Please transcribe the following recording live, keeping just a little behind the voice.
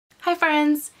Hi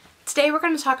friends! Today we're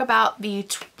going to talk about the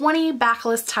 20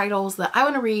 backlist titles that I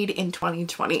want to read in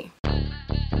 2020.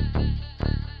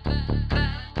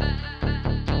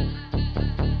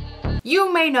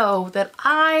 You may know that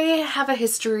I have a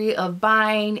history of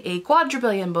buying a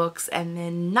quadrillion books and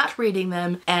then not reading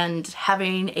them and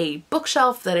having a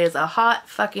bookshelf that is a hot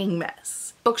fucking mess.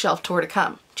 Bookshelf tour to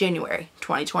come, January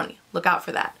 2020. Look out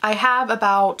for that. I have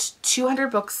about 200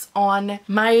 books on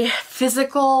my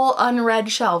physical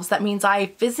unread shelves. That means I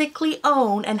physically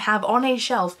own and have on a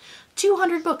shelf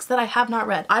 200 books that I have not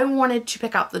read. I wanted to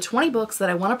pick out the 20 books that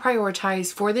I want to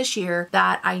prioritize for this year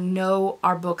that I know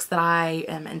are books that I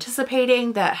am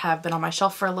anticipating, that have been on my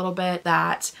shelf for a little bit,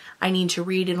 that I need to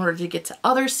read in order to get to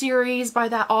other series by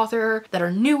that author that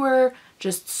are newer,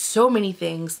 just so many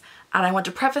things. And I want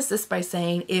to preface this by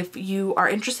saying, if you are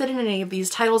interested in any of these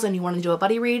titles and you want to do a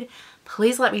buddy read,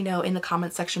 please let me know in the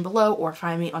comments section below or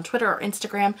find me on Twitter or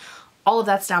Instagram. All of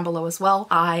that's down below as well.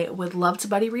 I would love to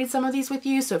buddy read some of these with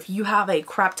you, so if you have a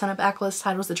crap ton of backlist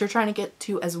titles that you're trying to get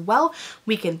to as well,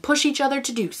 we can push each other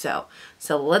to do so.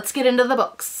 So let's get into the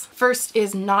books. First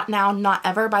is Not Now, Not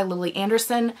Ever by Lily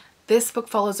Anderson. This book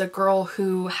follows a girl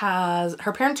who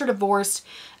her parents are divorced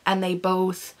and they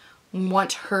both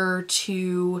want her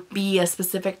to be a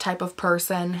specific type of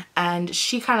person, and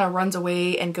she kind of runs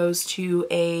away and goes to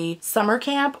a summer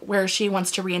camp where she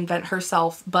wants to reinvent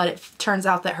herself, but it turns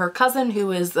out that her cousin,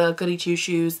 who is the goody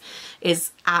two-shoes,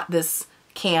 is at this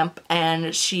camp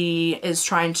and she is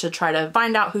trying to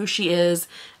find out who she is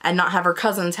and not have her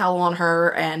cousin tell on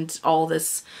her and all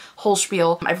this whole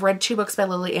spiel. I've read 2 books by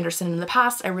Lily Anderson in the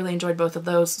past. I really enjoyed both of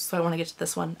those, so I want to get to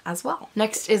this one as well.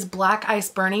 Next is Black Ice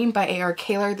Burning by A.R.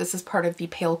 Kaler. This is part of the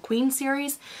Pale Queen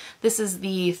series. This is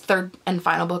the 3rd and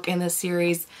final book in this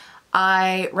series.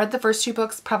 I read the first 2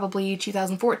 books probably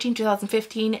 2014,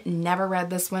 2015. Never read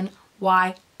this one.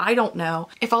 Why? I don't know.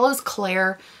 It follows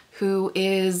Claire, who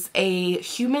is a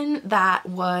human that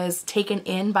was taken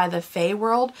in by the Fae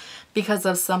world because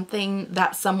of something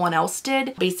that someone else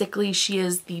did. Basically, she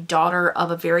is the daughter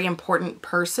of a very important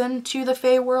person to the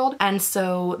Fae world, and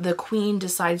so the queen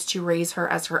decides to raise her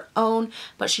as her own,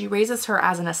 but she raises her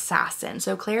as an assassin.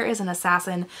 So Claire is an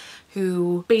assassin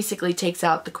who basically takes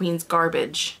out the queen's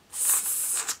garbage.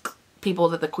 People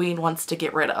that the queen wants to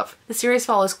get rid of. The series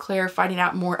follows Claire finding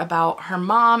out more about her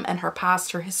mom and her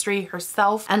past, her history,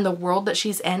 herself, and the world that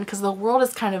she's in, because the world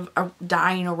is kind of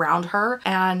dying around her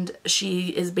and she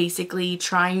is basically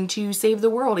trying to save the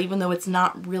world, even though it's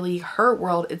not really her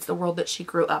world, it's the world that she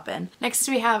grew up in. Next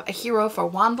we have A Hero for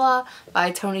Wanda by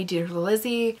Toni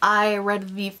DeLizzi. I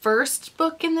read the first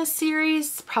book in this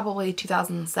series, probably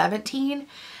 2017.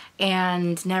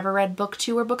 and never read book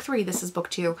 2 or book 3. This is book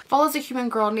 2. Follows a human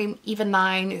girl named Eva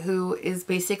 9 who is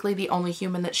basically the only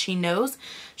human that she knows.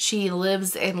 She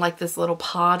lives in like this little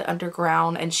pod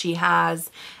underground and she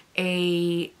has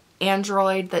a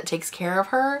android that takes care of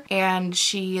her, and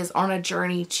she is on a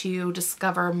journey to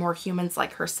discover more humans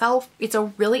like herself. It's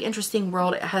a really interesting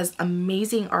world. It has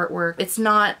amazing artwork. It's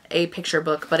not a picture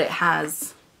book, but it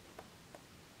has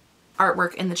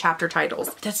artwork in the chapter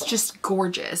titles that's just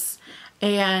gorgeous.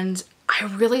 And I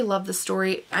really love the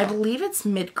story. I believe it's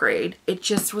mid-grade. It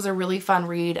just was a really fun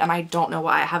read, and I don't know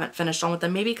why I haven't finished on with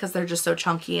them. Maybe because they're just so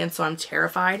chunky and so I'm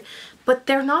terrified, but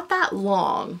they're not that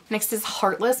long. Next is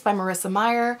Heartless by Marissa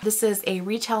Meyer. This is a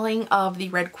retelling of The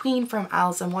Red Queen from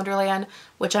Alice in Wonderland,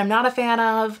 which I'm not a fan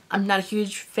of. I'm not a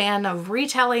huge fan of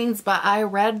retellings, but I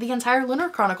read the entire Lunar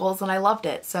Chronicles and I loved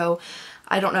it. So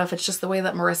I don't know if it's just the way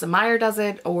that Marissa Meyer does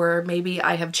it, or maybe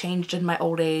I have changed in my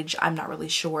old age. I'm not really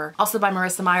sure. Also by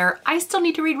Marissa Meyer, I still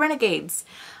need to read Renegades.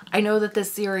 I know that this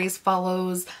series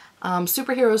follows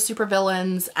superheroes,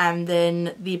 supervillains, and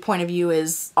then the point of view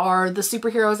is, are the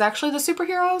superheroes actually the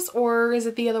superheroes, or is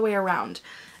it the other way around?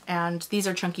 And these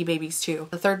are chunky babies too.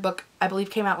 The 3rd book I believe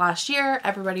came out last year.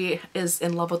 Everybody is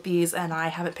in love with these and I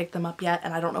haven't picked them up yet,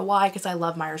 and I don't know why because I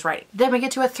love Meyer's writing. Then we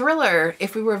get to a thriller,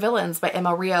 If We Were Villains by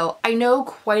Emma Rio. I know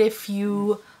quite a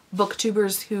few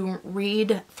booktubers who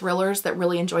read thrillers that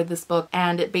really enjoyed this book,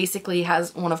 and it basically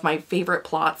has one of my favorite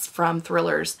plots from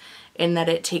thrillers in that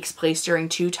it takes place during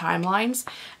 2 timelines.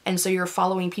 And so you're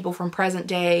following people from present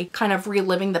day kind of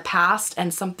reliving the past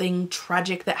and something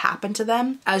tragic that happened to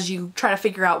them as you try to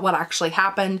figure out what actually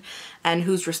happened and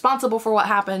who's responsible for what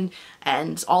happened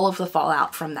and all of the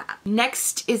fallout from that.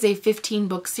 Next is a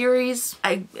 15-book series,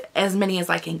 as many as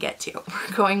I can get to.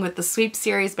 We're going with the Sweep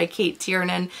series by Kate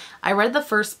Tiernan. I read the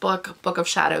first book, Book of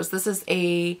Shadows. This is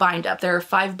a bind-up. There are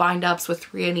 5 bind-ups with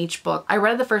 3 in each book. I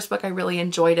read the first book, I really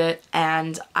enjoyed it,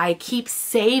 and I keep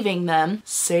saving them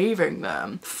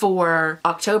for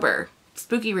October.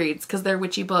 spooky reads because they're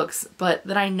witchy books, but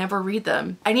then I never read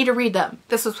them. I need to read them.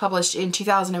 This was published in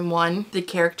 2001. The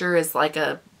character is like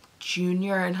a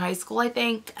junior in high school, I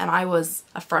think, and I was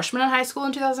a freshman in high school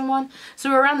in 2001, so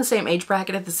we were around the same age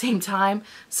bracket at the same time.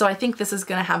 So I think this is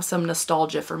gonna have some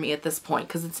nostalgia for me at this point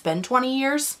because it's been 20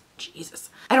 years. Jesus.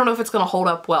 I don't know if it's gonna hold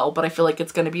up well, but I feel like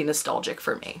it's gonna be nostalgic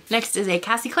for me. Next is a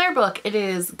Cassie Clare book. It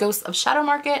is Ghosts of Shadow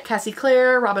Market. Cassie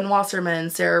Clare, Robin Wasserman,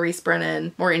 Sarah Reese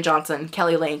Brennan, Maureen Johnson,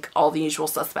 Kelly Link, all the usual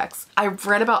suspects. I've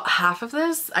read about half of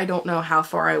this. I don't know how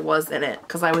far I was in it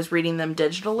because I was reading them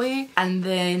digitally and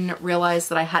then realized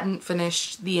that I hadn't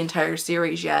finished the entire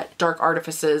series yet, Dark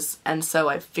Artifices, and so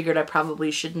I figured I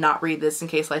probably should not read this in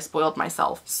case I spoiled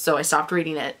myself. So I stopped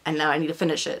reading it and now I need to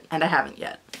finish it and I haven't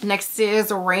yet. Next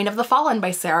is Reign of the Fallen by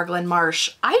Sarah Glenn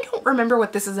Marsh. I don't remember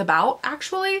what this is about,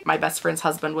 actually. My best friend's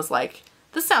husband was like,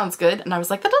 this sounds good. And I was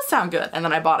like, that does sound good. And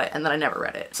then I bought it and then I never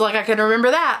read it. So like I can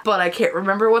remember that, but I can't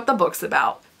remember what the book's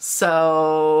about.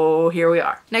 So here we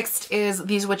are. Next is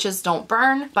These Witches Don't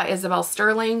Burn by Isabel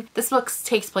Sterling. This book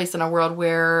takes place in a world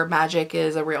where magic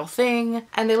is a real thing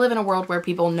and they live in a world where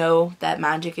people know that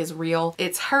magic is real.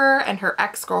 It's her and her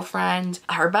ex-girlfriend,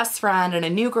 her best friend, and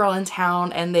a new girl in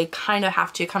town, and they kind of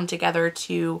have to come together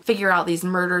to figure out these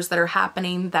murders that are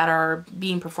happening that are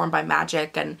being performed by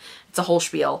magic, and it's a whole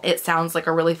spiel. It sounds like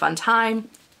a really fun time.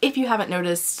 If you haven't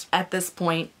noticed at this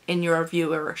point in your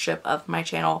viewership of my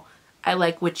channel, I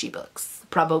like witchy books,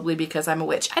 probably because I'm a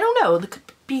witch. I don't know, there could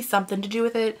be something to do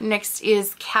with it. Next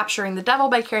is Capturing the Devil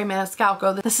by Carrie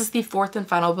Maniscalco. This is the fourth and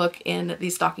final book in the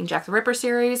Stalking Jack the Ripper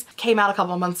series. Came out a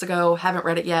couple months ago, haven't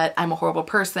read it yet. I'm a horrible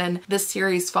person. This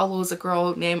series follows a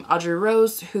girl named Audrey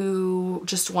Rose who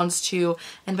just wants to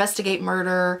investigate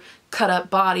murder, cut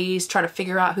up bodies, try to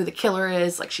figure out who the killer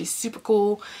is. Like, she's super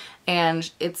cool.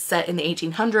 And it's set in the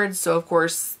 1800s, so of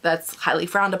course that's highly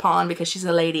frowned upon because she's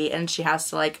a lady and she has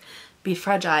to like be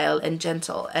fragile and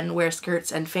gentle and wear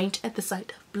skirts and faint at the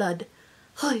sight of blood.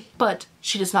 But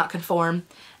she does not conform,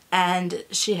 and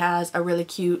she has a really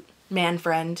cute man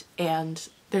friend, and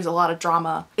there's a lot of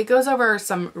drama. It goes over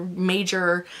some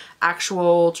major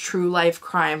actual true life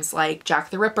crimes like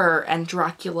Jack the Ripper and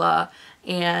Dracula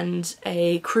and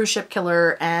a cruise ship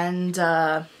killer, and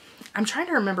I'm trying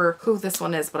to remember who this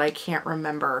one is, but I can't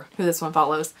remember who this one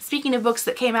follows. Speaking of books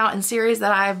that came out in series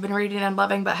that I've been reading and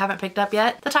loving but haven't picked up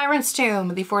yet, The Tyrant's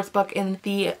Tomb, the fourth book in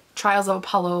the Trials of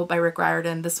Apollo by Rick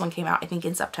Riordan. This one came out, I think,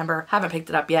 in September. Haven't picked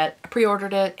it up yet. I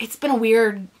pre-ordered it. It's been a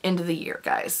weird end of the year,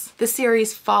 guys. This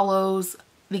series follows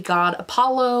the god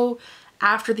Apollo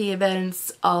after the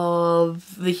events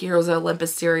of the Heroes of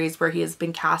Olympus series, where he has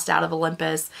been cast out of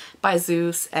Olympus by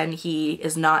Zeus and he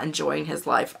is not enjoying his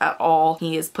life at all.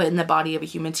 He is put in the body of a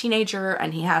human teenager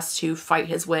and he has to fight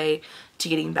his way to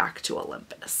getting back to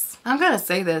Olympus. I'm gonna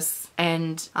say this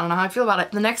and I don't know how I feel about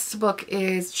it. The next book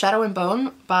is Shadow and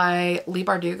Bone by Leigh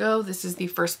Bardugo. This is the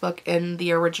first book in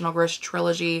the original Grish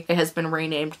trilogy. It has been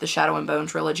renamed the Shadow and Bone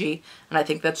trilogy, and I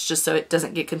think that's just so it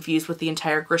doesn't get confused with the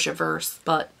entire Grishaverse,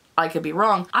 but I could be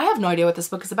wrong. I have no idea what this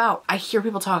book is about. I hear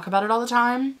people talk about it all the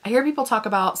time. I hear people talk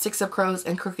about Six of Crows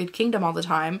and Crooked Kingdom all the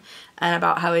time, and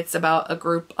about how it's about a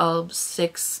group of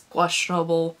 6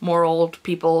 questionable moral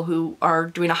people who are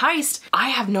doing a heist. I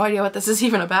have no idea what this is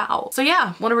even about. So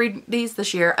yeah, want to read these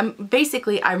this year.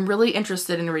 I'm really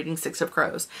interested in reading Six of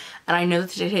Crows, and I know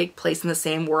that they take place in the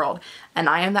same world. And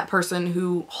I am that person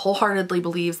who wholeheartedly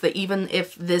believes that even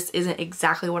if this isn't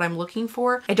exactly what I'm looking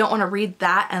for, I don't want to read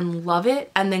that and love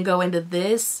it and then go into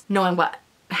this knowing what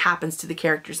happens to the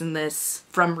characters in this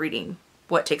from reading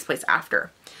what takes place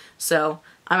after. So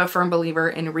I'm a firm believer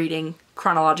in reading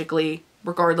chronologically,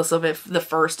 regardless of if the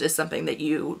first is something that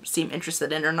you seem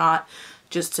interested in or not,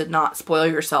 just to not spoil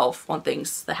yourself on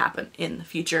things that happen in the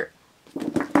future.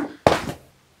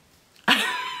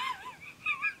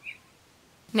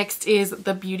 Next is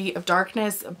The Beauty of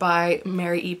Darkness by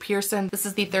Mary E. Pearson. This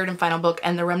is the third and final book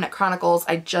in the Remnant Chronicles.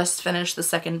 I just finished the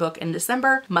second book in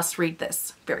December. Must read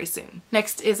this very soon.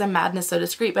 Next is A Madness So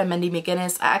Discreet by Mindy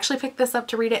McGinnis. I actually picked this up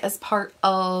to read it as part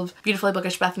of Beautifully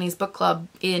Bookish Bethany's book club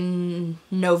in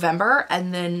November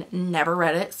and then never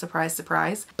read it. Surprise,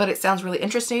 surprise. But it sounds really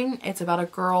interesting. It's about a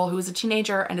girl who is a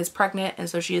teenager and is pregnant, and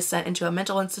so she is sent into a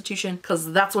mental institution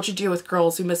because that's what you do with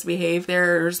girls who misbehave.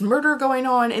 There's murder going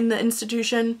on in the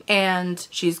institution, and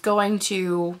she's going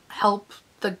to help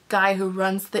the guy who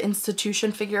runs the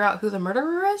institution figure out who the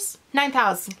murderer is.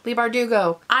 9,000, Leigh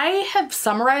Bardugo. I have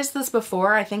summarized this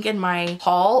before, I think in my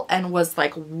haul, and was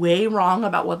like way wrong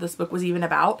about what this book was even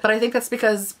about. But I think that's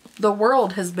because the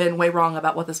world has been way wrong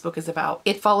about what this book is about.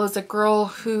 It follows a girl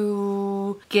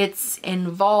who gets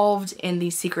involved in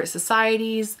these secret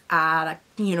societies at a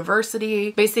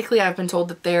university. Basically, I've been told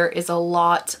that there is a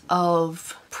lot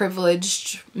of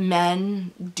privileged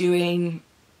men doing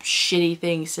shitty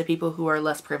things to people who are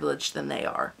less privileged than they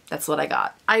are. That's what I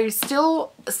got.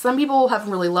 Some people have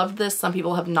really loved this, some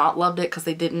people have not loved it because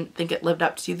they didn't think it lived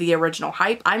up to the original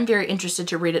hype. I'm very interested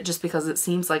to read it just because it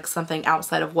seems like something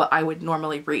outside of what I would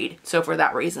normally read. So for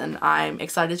that reason, I'm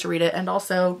excited to read it. And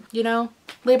also, you know,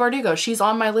 Leigh Bardugo, she's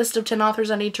on my list of 10 authors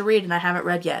I need to read and I haven't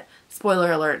read yet.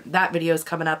 Spoiler alert, that video is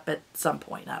coming up at some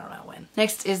point, I don't know when.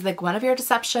 Next is The Guinevere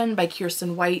Deception by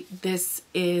Kiersten White. This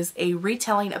is a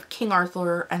retelling of King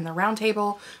Arthur and the Round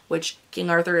Table, which King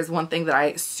Arthur is one thing that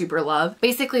I super love.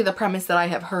 Basically, the premise that I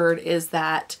have heard is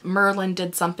that Merlin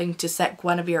did something to set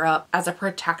Guinevere up as a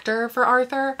protector for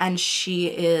Arthur, and she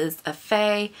is a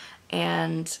fae,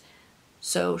 and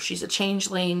so she's a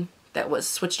changeling that was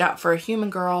switched out for a human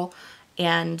girl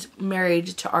and married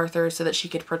to Arthur so that she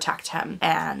could protect him.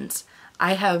 And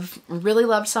I have really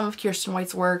loved some of Kiersten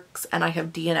White's works, and I have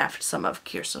DNF'd some of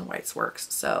Kiersten White's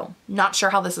works, so not sure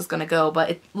how this is gonna go, but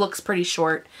it looks pretty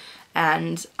short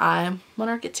and I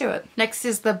want to get to it. Next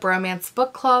is The Bromance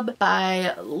Book Club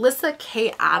by Lyssa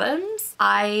Kay Adams.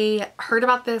 I heard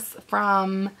about this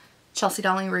from Chelsea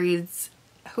Darling Reads,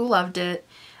 who loved it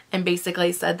and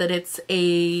basically said that it's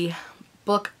a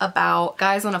book about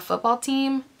guys on a football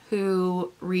team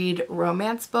who read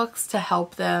romance books to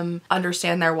help them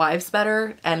understand their wives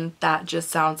better, and that just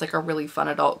sounds like a really fun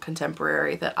adult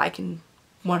contemporary that I can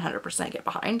 100% get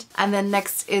behind. And then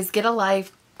next is Get a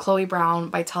Life, Chloe Brown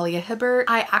by Talia Hibbert.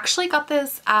 I actually got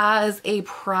this as a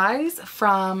prize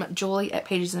from Julie at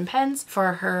Pages and Pens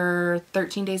for her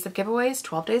 13 days of giveaways,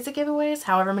 12 days of giveaways,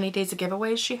 however many days of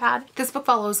giveaways she had. This book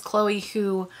follows Chloe,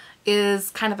 who is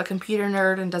kind of a computer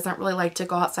nerd and doesn't really like to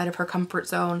go outside of her comfort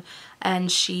zone,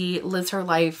 and she lives her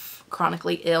life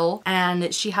chronically ill,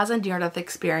 and she has a near-death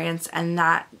experience, and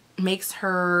that makes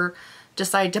her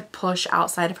decide to push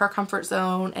outside of her comfort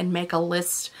zone and make a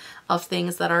list of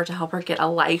things that are to help her get a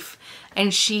life.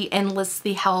 And she enlists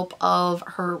the help of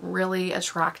her really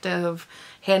attractive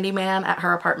handyman at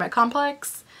her apartment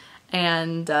complex.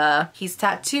 And he's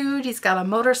tattooed, he's got a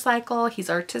motorcycle, he's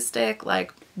artistic.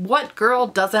 Like, what girl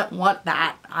doesn't want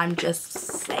that? I'm just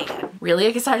saying. Really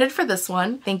excited for this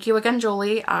one. Thank you again,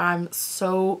 Julie. I'm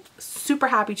so super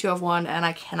happy to have won, and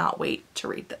I cannot wait to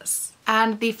read this.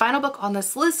 And the final book on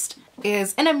this list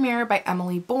is In a Mirror by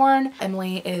Emily Bourne.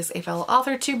 Emily is a fellow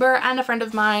author tuber and a friend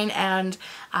of mine, and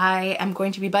I am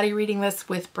going to be buddy reading this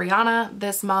with Brianna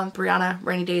this month. Brianna,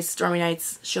 Rainy Days, Stormy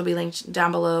Nights, she'll be linked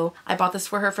down below. I bought this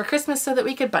for her for Christmas so that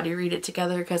we could buddy read it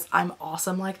together because I'm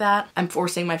awesome like that. I'm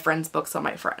forcing my friends' books on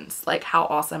my friends. Like, how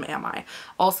awesome am I?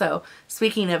 Also,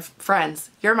 speaking of friends,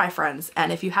 you're my friends,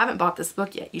 and if you haven't bought this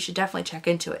book yet, you should definitely check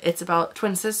into it. It's about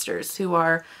twin sisters who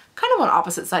are kind of on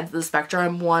opposite sides of the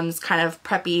spectrum. One's kind of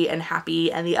preppy and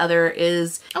happy, and the other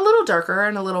is a little darker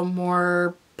and a little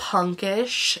more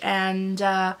punkish, and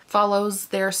follows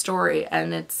their story,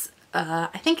 and it's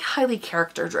I think highly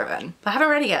character driven. I haven't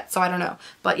read it yet, so I don't know.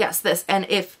 But yes, this, and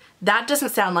if that doesn't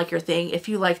sound like your thing, if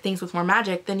you like things with more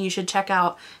magic, then you should check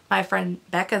out my friend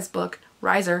Becca's book,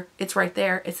 Riser. It's right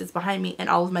there. It sits behind me in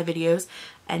all of my videos,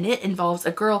 and it involves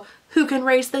a girl who can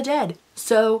raise the dead.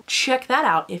 So check that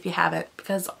out if you haven't,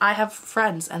 because I have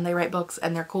friends and they write books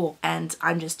and they're cool, and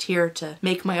I'm just here to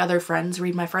make my other friends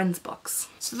read my friends' books.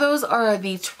 So those are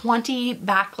the 20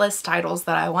 backlist titles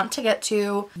that I want to get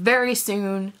to very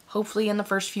soon, hopefully in the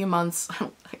first few months.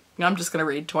 I'm just gonna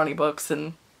read 20 books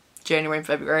in January and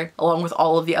February, along with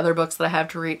all of the other books that I have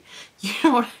to read. You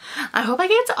know what? I hope I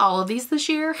get to all of these this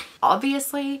year.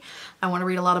 Obviously, I want to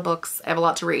read a lot of books. I have a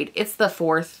lot to read. It's the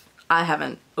 4th. I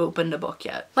haven't opened a book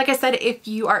yet. Like I said, if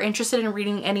you are interested in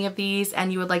reading any of these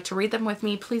and you would like to read them with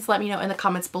me, please let me know in the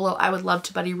comments below. I would love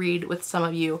to buddy read with some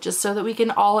of you, just so that we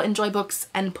can all enjoy books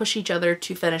and push each other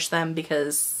to finish them,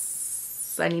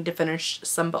 because I need to finish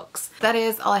some books. That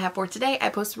is all I have for today. I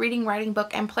post reading, writing,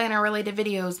 book, and planner related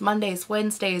videos Mondays,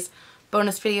 Wednesdays,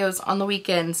 bonus videos on the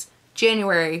weekends.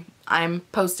 January, I'm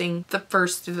posting the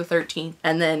 1st through the 13th,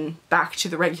 and then back to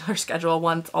the regular schedule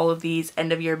once all of these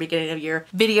end of year, beginning of year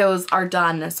videos are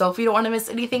done. So if you don't want to miss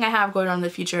anything I have going on in the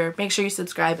future, make sure you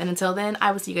subscribe, and until then,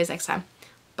 I will see you guys next time.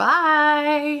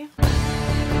 Bye!